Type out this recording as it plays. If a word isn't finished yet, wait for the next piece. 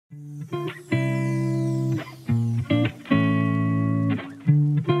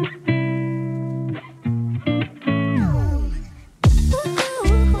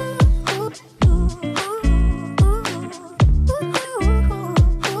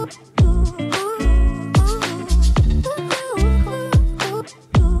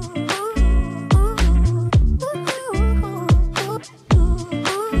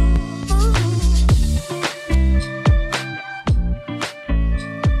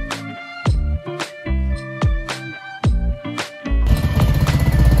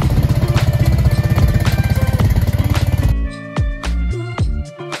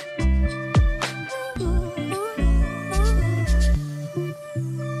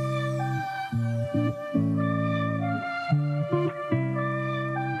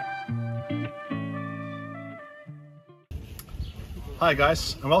Hi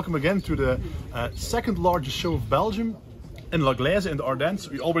guys, and welcome again to the second largest show of Belgium in Gleize in the Ardennes.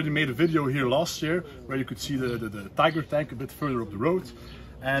 We already made a video here last year where you could see the tiger tank a bit further up the road.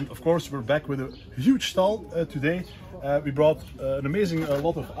 And of course we're back with a huge stall today. We brought an amazing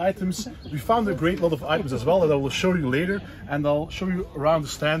lot of items. We found a great lot of items as well that I will show you later, and I'll show you around the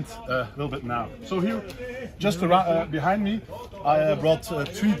stand a little bit now. So here, just around, behind me, I brought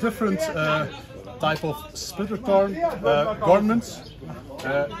three different type of Splittertarn garments.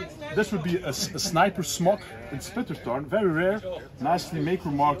 This would be a sniper smock in Splittertarn, very rare, nicely make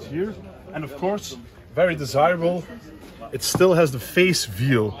marked here, and of course very desirable. It still has the face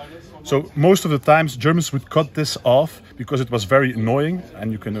veil. So most of the times Germans would cut this off because it was very annoying,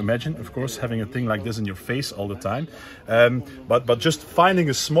 and you can imagine, of course, having a thing like this in your face all the time. But just finding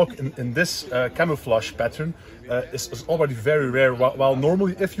a smock in this camouflage pattern is already very rare. While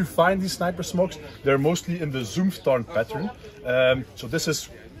normally, if you find these sniper smocks, they're mostly in the Zoomtarn pattern. So this is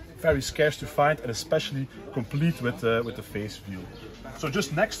very scarce to find, and especially complete with the face view. So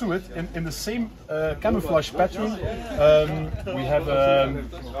just next to it, in the same camouflage pattern, we have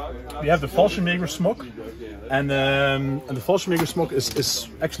the Fallschirmjäger smock, and the Fallschirmjäger smock is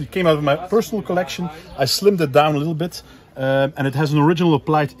actually came out of my personal collection. I slimmed it down a little bit, and it has an original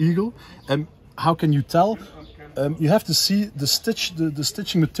applied eagle. And how can you tell? You have to see the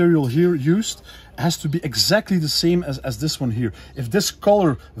stitching material here used has to be exactly the same as this one here. If this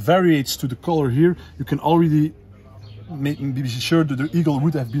color varies to the color here, you can already be sure that the eagle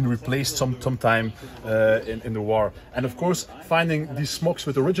would have been replaced sometime in the war. And of course, finding these smocks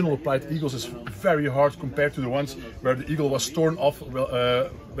with original applied eagles is very hard compared to the ones where the eagle was torn off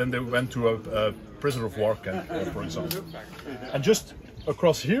when they went to a prisoner of war camp, for example. And just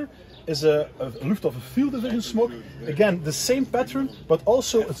across here is a Luftwaffe Field Division smock. Again, the same pattern, but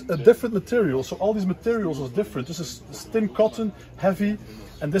also a different material. So all these materials are different. This is thin cotton, heavy,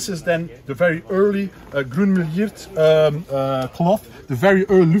 and this is then the very early Grünmeliert cloth, the very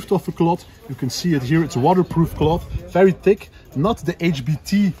early Luftwaffe cloth. You can see it here. It's a waterproof cloth, very thick, not the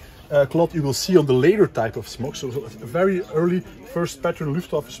HBT cloth you will see on the later type of smock. So a very early first pattern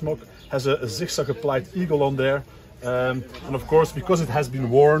Luftwaffe smock has a zigzag applied eagle on there. And of course, because it has been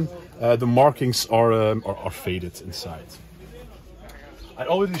worn, the markings are faded inside. I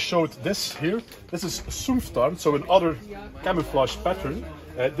already showed this here. This is Zoomtarn, so another camouflage pattern.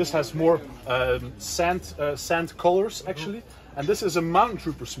 This has more sand colors actually, and this is a mountain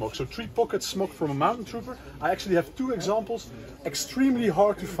trooper smock. So 3-pocket smock from a mountain trooper. I actually have two examples. Extremely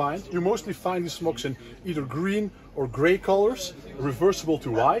hard to find. You mostly find these smocks in either green or gray colors, reversible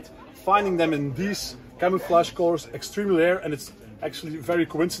to white. Finding them in these camouflage colors extremely rare, and it's actually very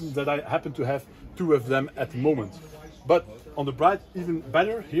coincident that I happen to have two of them at the moment. But on the bright, even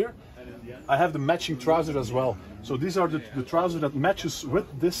better here, I have the matching trousers as well. So these are the trousers that matches with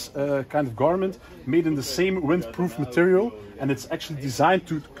this kind of garment, made in the same windproof material, and it's actually designed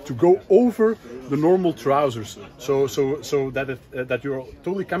to go over the normal trousers. So that you're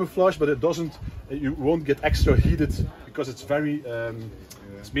totally camouflaged, but it doesn't, you won't get extra heated because it's very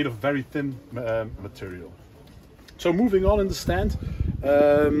it's made of very thin material. So moving on in the stand,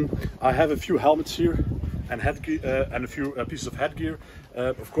 I have a few helmets here and headgear, and a few pieces of headgear.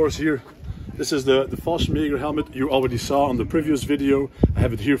 Of course here, this is the Fallschirmjäger helmet you already saw on the previous video. I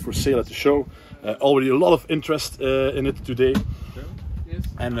have it here for sale at the show. Already a lot of interest in it today.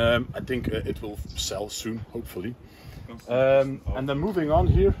 And I think it will sell soon, hopefully. And then moving on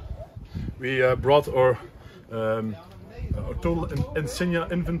here, we brought our total insignia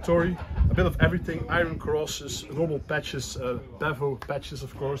inventory, a bit of everything: iron crosses, normal patches, Bevo patches,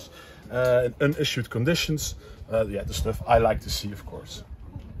 of course, in unissued conditions. Yeah, the stuff I like to see, of course.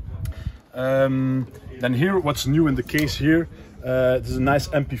 Then here, what's new in the case here, this is a nice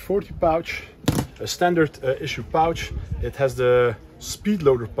MP40 pouch, a standard issue pouch. It has the speed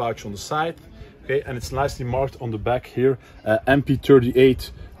loader pouch on the side, okay, and it's nicely marked on the back here,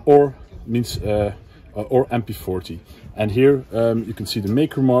 MP38 or MP40. And here you can see the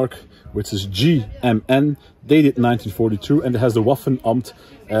maker mark, which is GMN, dated 1942, and it has the Waffenamt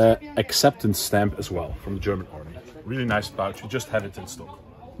acceptance stamp as well from the German army. Really nice pouch, you just have it in stock.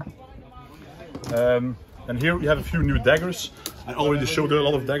 And here we have a few new daggers. I already showed a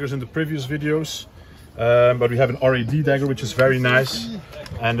lot of daggers in the previous videos, but we have an RAD dagger, which is very nice.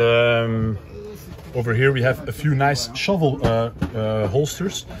 And over here we have a few nice shovel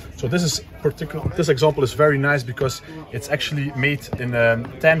holsters. So this example is very nice because it's actually made in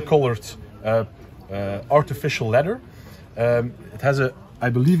tan colored artificial leather. It has a, I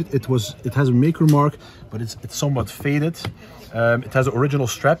believe it has a maker mark, but it's somewhat faded. It has an original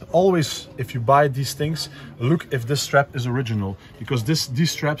strap. Always, if you buy these things, look if this strap is original, because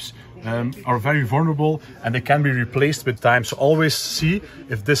these straps are very vulnerable and they can be replaced with time. So always see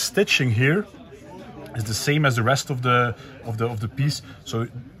if this stitching here is the same as the rest of the piece. So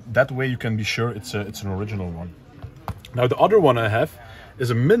that way you can be sure it's an original one. Now the other one I have is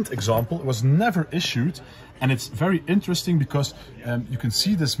a mint example. It was never issued, and it's very interesting because you can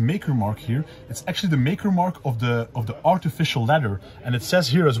see this maker mark here. It's actually the maker mark of the artificial leather, and it says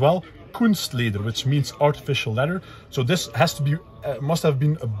here as well Kunstleder, which means artificial leather. So this has to be must have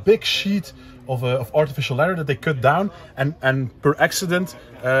been a big sheet of artificial leather that they cut down, and per accident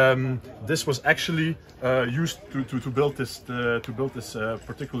this was actually used to build this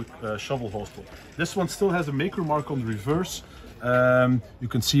particular shovel holster. This one still has a maker mark on the reverse. You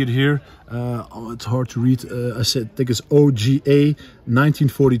can see it here. Oh, it's hard to read. I think it's OGA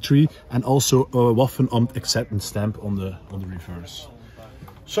 1943, and also a Waffenamt acceptance stamp on the reverse.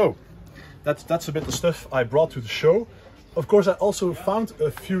 So that's a bit of stuff I brought to the show. Of course, I also found a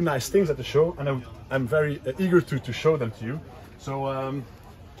few nice things at the show, and I'm very eager to show them to you. So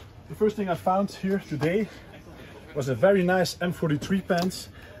the first thing I found here today was a very nice M43 pants.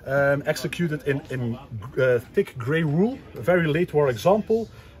 Executed in thick grey wool, a very late war example.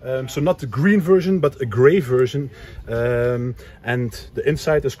 So not the green version, but a grey version. And the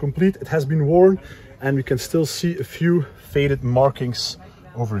inside is complete. It has been worn, and we can still see a few faded markings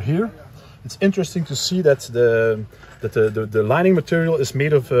over here. It's interesting to see that the lining material is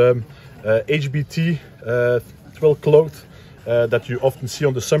made of HBT twill cloth that you often see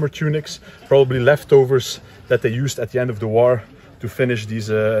on the summer tunics, probably leftovers that they used at the end of the war to finish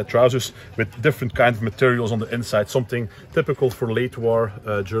these trousers with different kinds of materials on the inside, something typical for late war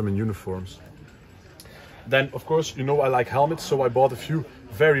German uniforms. Then, of course, you know I like helmets, so I bought a few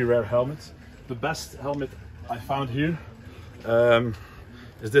very rare helmets. The best helmet I found here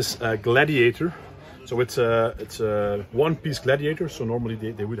is this Gladiator. So it's a one-piece Gladiator, so normally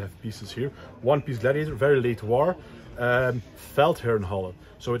they would have pieces here. One-piece Gladiator, very late war, Feldbluse.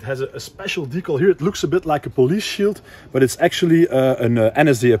 So it has a special decal here. It looks a bit like a police shield, but it's actually an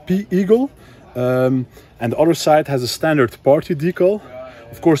NSDAP eagle. And the other side has a standard party decal.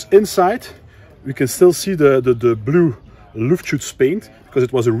 Of course, inside we can still see the blue Luftschutz paint, because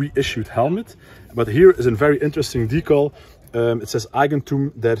it was a reissued helmet. But here is a very interesting decal. It says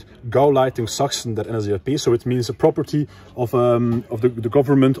Eigentum der Gauleitung Sachsen der NSDAP, so it means a property of the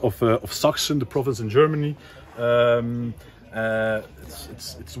government of Sachsen, the province in Germany.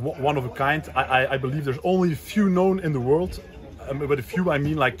 It's one of a kind. I believe there's only a few known in the world. With a few I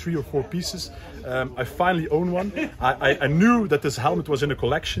mean like 3 or 4 pieces. I finally own one. I knew that this helmet was in a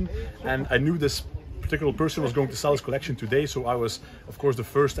collection, and I knew this particular person was going to sell his collection today, so I was of course the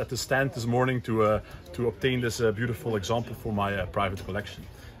first at the stand this morning to obtain this beautiful example for my private collection.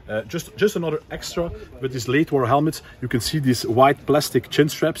 Just another extra with these late war helmets. You can see these white plastic chin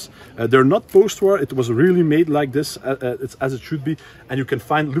straps. They're not post-war. It was really made like this, as it should be, and you can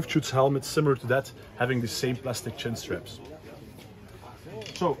find Luftschutz helmets similar to that having the same plastic chin straps.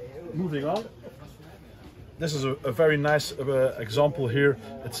 So moving on, this is a very nice example here.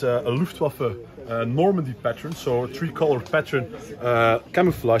 It's a Luftwaffe Normandy pattern, so a 3-color pattern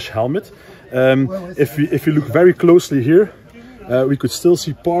camouflage helmet. If you look very closely here, we could still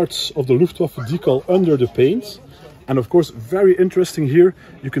see parts of the Luftwaffe decal under the paint. And of course, very interesting here,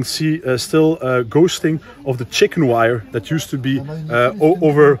 you can see still ghosting of the chicken wire that used to be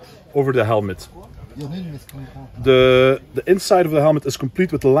over the helmet. The inside of the helmet is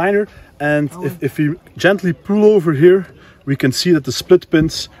complete with the liner, and if we gently pull over here, we can see that the split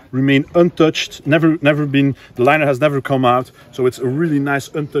pins remain untouched, never been, the liner has never come out, so it's a really nice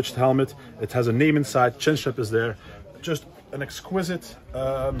untouched helmet. It has a name inside, chin strap is there, just an exquisite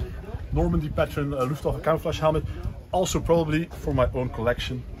Normandy pattern Luftwaffe camouflage helmet, also probably for my own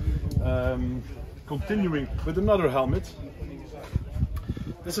collection. Continuing with another helmet.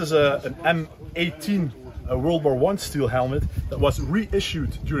 This is an M18 World War I steel helmet that was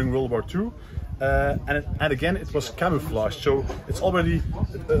reissued during World War II. And again, it was camouflaged, so it's already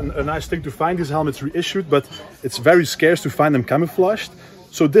a nice thing to find these helmets reissued, but it's very scarce to find them camouflaged.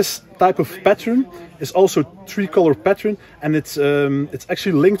 So this type of pattern is also three-color pattern, and it's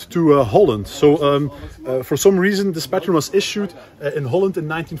actually linked to Holland. So for some reason, this pattern was issued in Holland in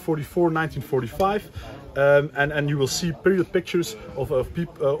 1944, 1945. And you will see period pictures of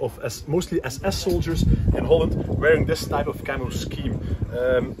people, mostly SS soldiers in Holland wearing this type of camo scheme.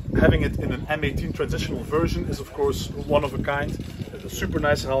 Having it in an M18 transitional version is of course one of a kind. A super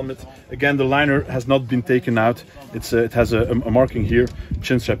nice helmet. Again, the liner has not been taken out. It has a marking here.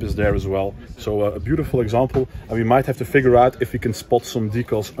 Chin strap is there as well. So a beautiful example. And we might have to figure out if we can spot some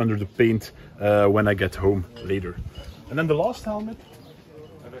decals under the paint when I get home later. And then the last helmet.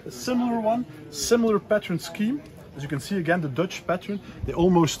 A similar one, similar pattern scheme. As you can see again, the Dutch pattern, they're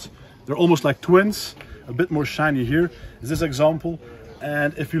almost like twins. A bit more shiny here is this example.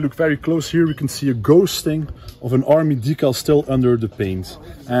 And if you look very close here, we can see a ghosting of an army decal still under the paint.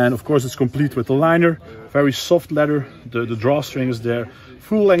 And of course it's complete with the liner, very soft leather, the drawstring is there,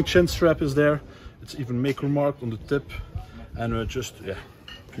 full length chin strap is there. It's even maker marked on the tip, and just, yeah,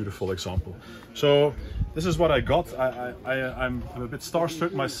 beautiful example. So this is what I got. I'm a bit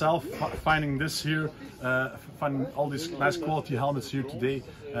starstruck myself finding this here, finding all these nice quality helmets here today.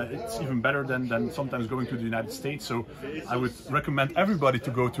 It's even better than sometimes going to the United States. So I would recommend everybody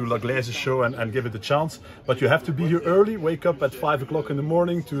to go to La Gleize show and give it a chance. But you have to be here early, wake up at 5 o'clock in the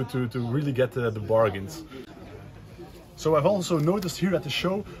morning to really get the bargains. So I've also noticed here at the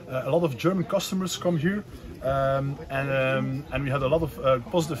show a lot of German customers come here, and we had a lot of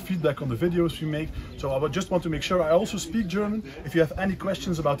positive feedback on the videos we make. So I would just want to make sure I also speak German. If you have any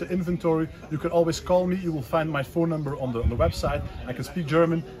questions about the inventory, you can always call me. You will find my phone number on the website. I can speak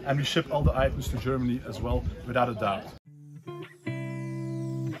German, and we ship all the items to Germany as well, without a doubt.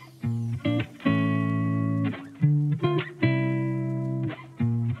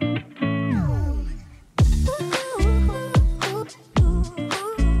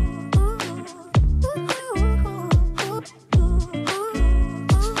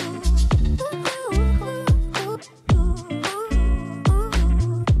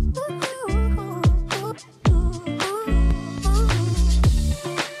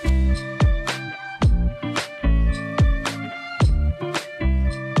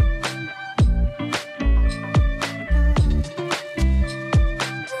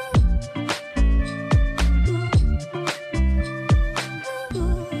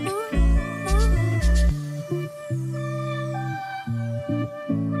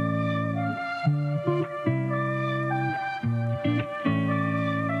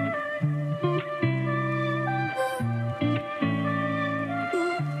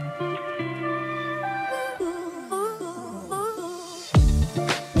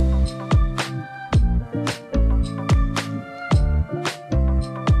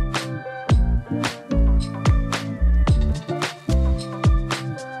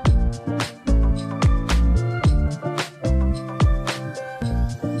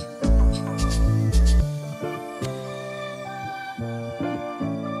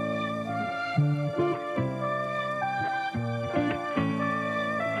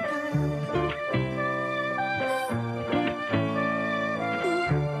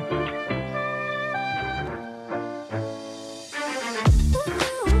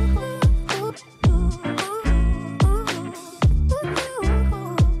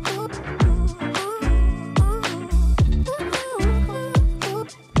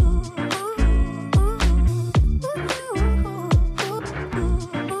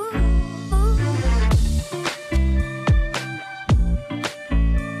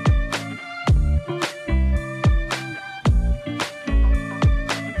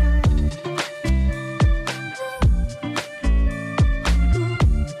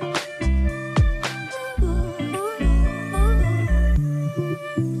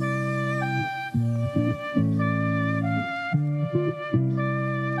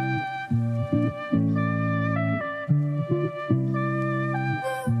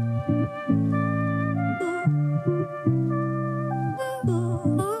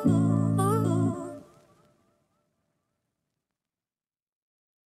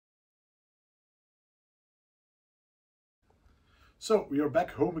 So we are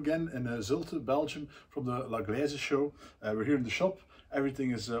back home again in Zulte, Belgium, from the La Gleize show. We're here in the shop,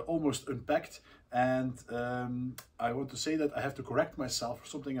 everything is almost unpacked. And I want to say that I have to correct myself for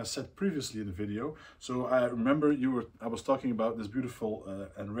something I said previously in the video. So I remember I was talking about this beautiful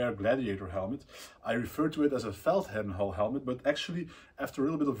and rare gladiator helmet. I referred to it as a Feldherrenhal helmet, but actually after a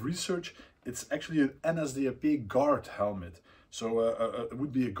little bit of research, it's actually an NSDAP guard helmet. So it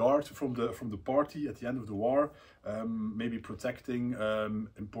would be a guard from the party at the end of the war, maybe protecting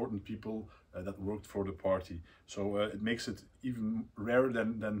important people that worked for the party. So it makes it even rarer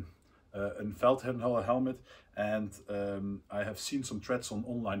than a Feldherrenhal helmet. And I have seen some threads on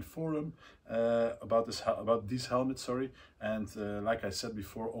online forum about these helmets, sorry. And like I said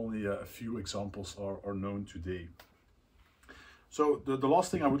before, only a few examples are known today. So the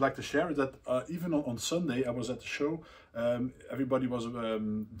last thing I would like to share is that even on Sunday I was at the show. Everybody was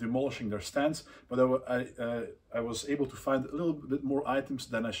demolishing their stands, but I was able to find a little bit more items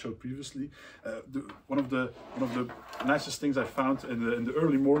than I showed previously. One of the nicest things I found in the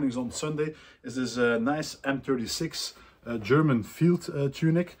early mornings on Sunday is this nice M36 German field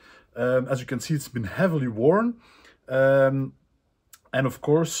tunic. As you can see, it's been heavily worn. And of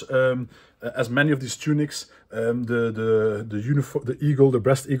course, as many of these tunics, the eagle, the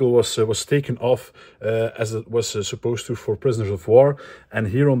breast eagle, was taken off as it was supposed to for prisoners of war. And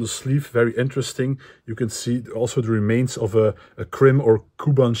here on the sleeve, very interesting, you can see also the remains of a Krim or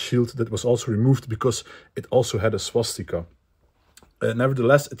Kuban shield that was also removed because it also had a swastika.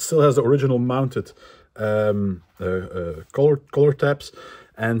 Nevertheless, it still has the original mounted collar tabs,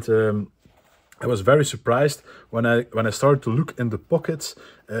 and I was very surprised when I started to look in the pockets.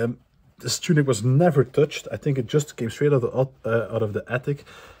 This tunic was never touched. I think it just came straight out of the attic.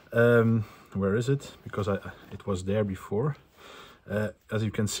 Where is it? Because it was there before. As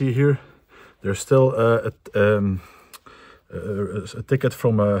you can see here, there's still a ticket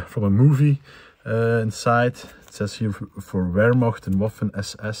from a movie inside. It says here for Wehrmacht and Waffen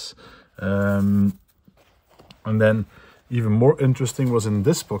SS. And then even more interesting was in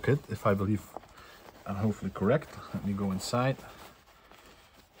this pocket, if I believe I'm hopefully correct. Let me go inside.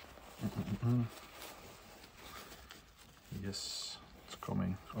 Yes, it's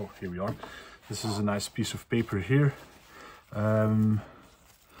coming. Oh, here we are. This is a nice piece of paper here. I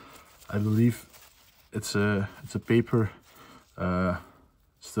believe it's a paper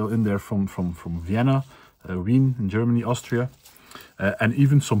still in there from Vienna, Wien in Germany, Austria, and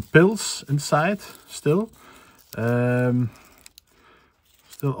even some pills inside still.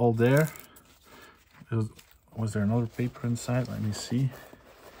 Still all there. Was there another paper inside? Let me see.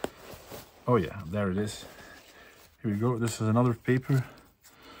 Oh yeah, there it is. Here we go. This is another paper,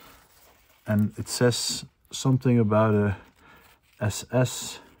 and it says something about a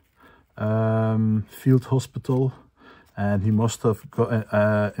SS field hospital, and he must have got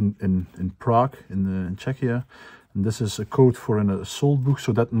in Prague, in Czechia. And this is a code for an assault book,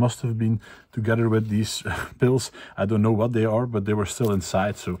 so that must have been together with these pills. I don't know what they are, but they were still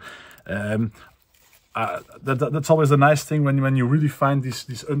inside. So that's always a nice thing when you really find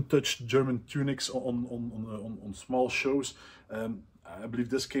these untouched German tunics on small shows. I believe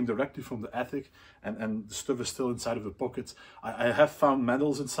this came directly from the attic, and the stuff is still inside of the pockets. I have found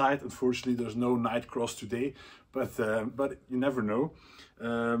medals inside. Unfortunately, there's no night cross today, but you never know.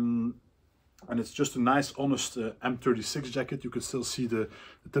 And it's just a nice, honest M36 jacket. You can still see the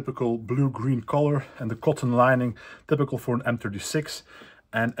typical blue-green color and the cotton lining, typical for an M36.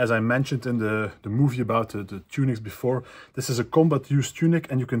 And as I mentioned in the movie about the tunics before, this is a combat-use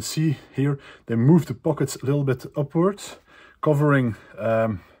tunic, and you can see here they move the pockets a little bit upwards, covering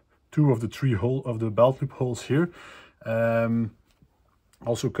 2 of the 3 of the belt loop holes here.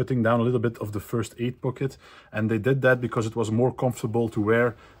 Also cutting down a little bit of the first aid pocket, and they did that because it was more comfortable to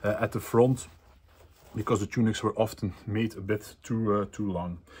wear at the front, because the tunics were often made a bit too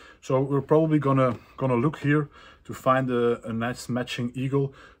long. So we're probably gonna look here to find a nice matching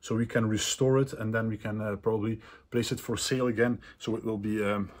eagle, so we can restore it, and then we can probably place it for sale again, so it will be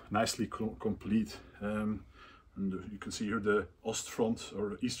nicely complete. And you can see here the Ostfront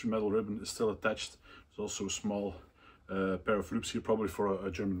or Eastern Medal ribbon is still attached. There's also a small pair of loops here, probably for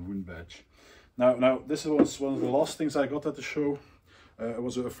a German wound badge. Now this was one of the last things I got at the show. It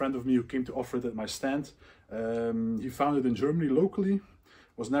was a friend of me who came to offer it at my stand. He found it in Germany locally.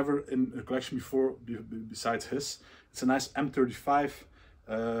 Was never in a collection before besides his. It's a nice M35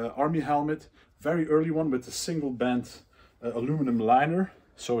 army helmet, very early one with a single band aluminum liner,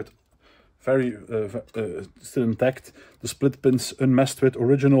 so it very still intact. The split pins unmessed with,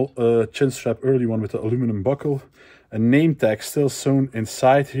 original chin strap early one with the aluminum buckle. A name tag still sewn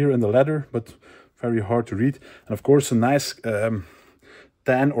inside here in the leather, but very hard to read. And of course a nice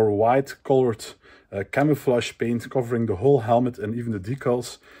tan or white colored camouflage paint covering the whole helmet and even the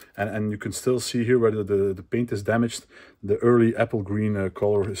decals. And you can still see here where the paint is damaged. The early apple green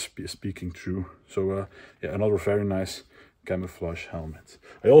color is speaking through. So yeah, another very nice camouflage helmet.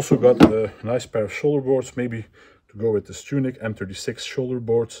 I also got a nice pair of shoulder boards, maybe to go with this tunic, M36 shoulder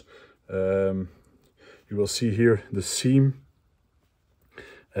boards. You will see here the seam.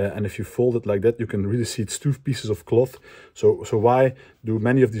 And if you fold it like that, you can really see it's two pieces of cloth. So why do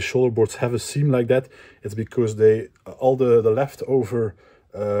many of these shoulder boards have a seam like that? It's because all the leftover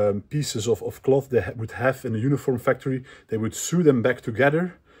pieces of cloth they would have in a uniform factory, they would sew them back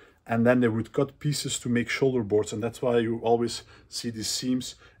together, and then they would cut pieces to make shoulder boards. And that's why you always see these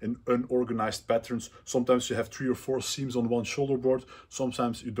seams in unorganized patterns. Sometimes you have 3 or 4 seams on one shoulder board,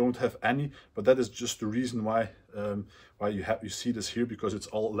 sometimes you don't have any, but that is just the reason why you see this here, because it's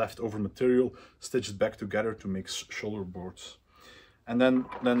all leftover material stitched back together to make shoulder boards. And then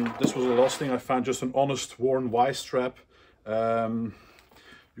this was the last thing I found, just an honest worn Y strap.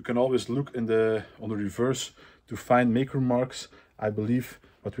 You can always look on the reverse to find maker marks, I believe,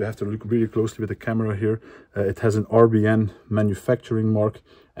 but we have to look really closely with the camera here. It has an RBN manufacturing mark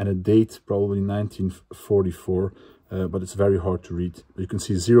and a date, probably 1944, but it's very hard to read. You can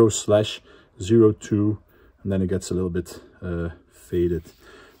see 0/02, and then it gets a little bit faded.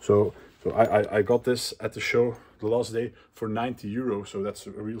 So I got this at the show the last day for 90 euros, so that's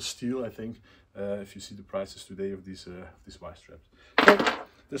a real steal, I think, if you see the prices today of these Y straps. So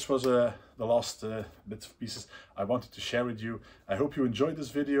this was the last bits of pieces I wanted to share with you. I hope you enjoyed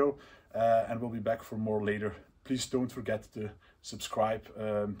this video, and we'll be back for more later. Please don't forget to subscribe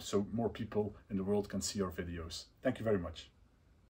so more people in the world can see our videos. Thank you very much.